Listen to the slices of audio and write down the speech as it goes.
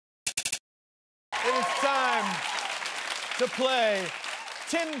it's time to play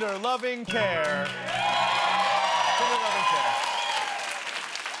Tinder Loving Care. Tinder Loving Care.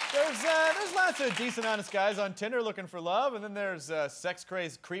 There's lots of decent, honest guys on Tinder looking for love, and then there's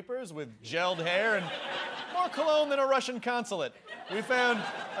sex-crazed creepers with gelled hair and more cologne than a Russian consulate. We found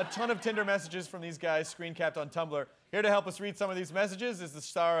a ton of Tinder messages from these guys screen-capped on Tumblr. Here to help us read some of these messages is the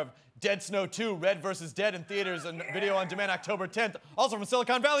star of Dead Snow 2, Red vs. Dead in theaters and video on demand October 10th. Also from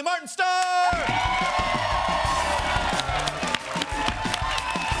Silicon Valley, Martin Starr! Martin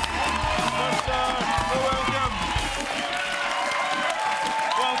Starr, welcome.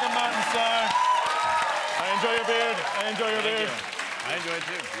 Welcome, Martin Starr. I enjoy your beard. I enjoy your beard. I enjoy it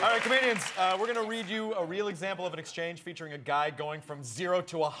too. All right, comedians, we're going to read you a real example of an exchange featuring a guy going from 0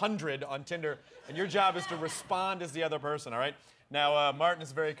 to 100 on Tinder, and your job is to respond as the other person, all right? Now, Martin is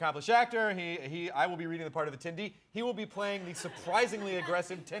a very accomplished actor. I will be reading the part of the Tindy. He will be playing the surprisingly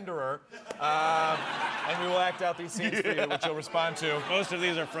aggressive Tinderer, and we will act out these scenes for you, which you'll respond to. Most of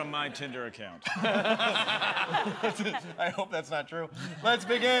these are from my Tinder account. I hope that's not true. Let's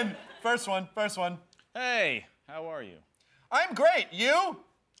begin. First one. Hey, how are you? I'm great. You?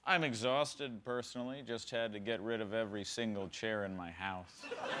 I'm exhausted, personally. Just had to get rid of every single chair in my house.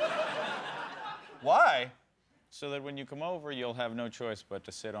 Why? So that when you come over, you'll have no choice but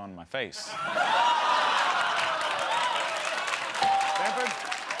to sit on my face. Bamford?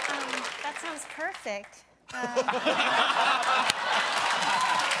 That sounds perfect.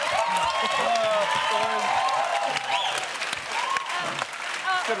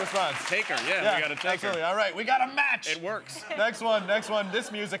 Good response. Take her, yeah, we gotta take absolutely. her. All right, we got a match. It works. Next one.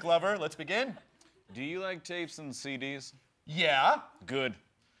 This music lover. Let's begin. Do you like tapes and CDs? Yeah. Good.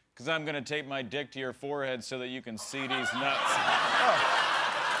 Because I'm gonna tape my dick to your forehead so that you can see these nuts. Oh.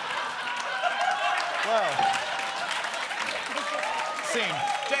 Well. Scene.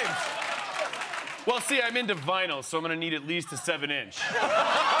 James. Well, see, I'm into vinyl, so I'm gonna need at least a 7-inch. Oh!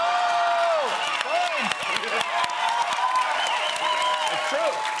 Fine.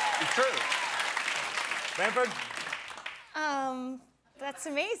 It's true. Bamford? That's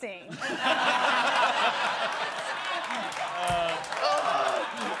amazing.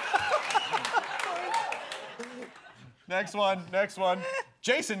 Next one.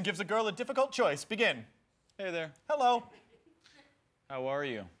 Jason gives a girl a difficult choice. Begin. Hey there. Hello. How are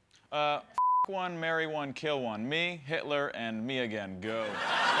you? F one, marry one, kill one. Me, Hitler, and me again. Go.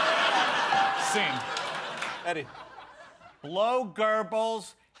 Scene. Eddie. Blow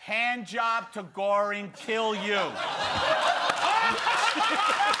Goebbels, hand job to Goring, kill you.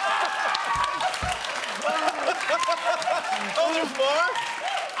 Oh, there's more?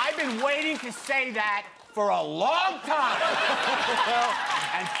 I've been waiting to say that for a long time.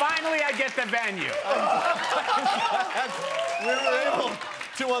 And finally I get the venue. We were able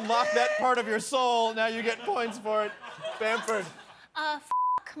to unlock that part of your soul. Now you get points for it. Bamford.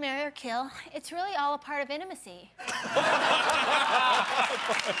 Marry or kill. It's really all a part of intimacy.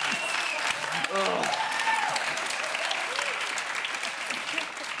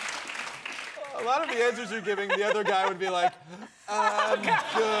 A lot of the answers you're giving, the other guy would be like, I'm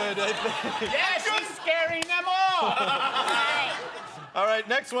good, I think. Yes, she's scaring them all. All right,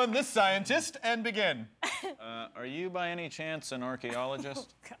 next one, this scientist, and begin. Are you by any chance an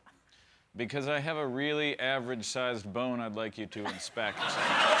archaeologist? God. Because I have a really average-sized bone I'd like you to inspect.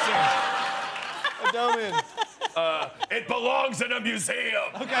 Adomian. It belongs in a museum.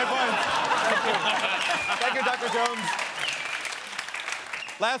 Okay, fine. Thank you, Dr. Jones.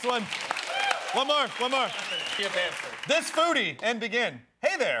 Last one. One more. This foodie, and begin.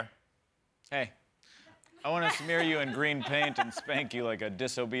 Hey there. Hey, I want to smear you in green paint and spank you like a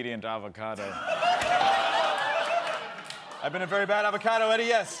disobedient avocado. I've been a very bad avocado, Eddie,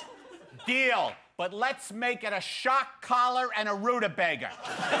 yes. Deal, but let's make it a shock collar and a rutabaga.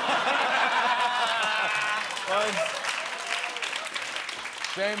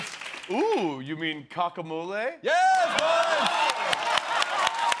 James. Ooh, you mean cockamole? Yes, boys!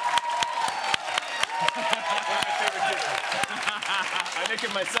 I make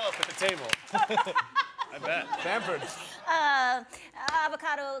it myself at the table. I bet. Bamford.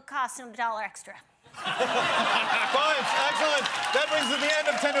 Avocado costs $1 extra. Points, excellent. That brings us to the end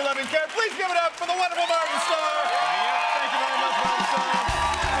of Tinder Loving Care. Please give it up for the wonderful Martin Starr. Thank you very much, Martin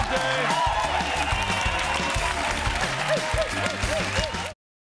Starr. Good day.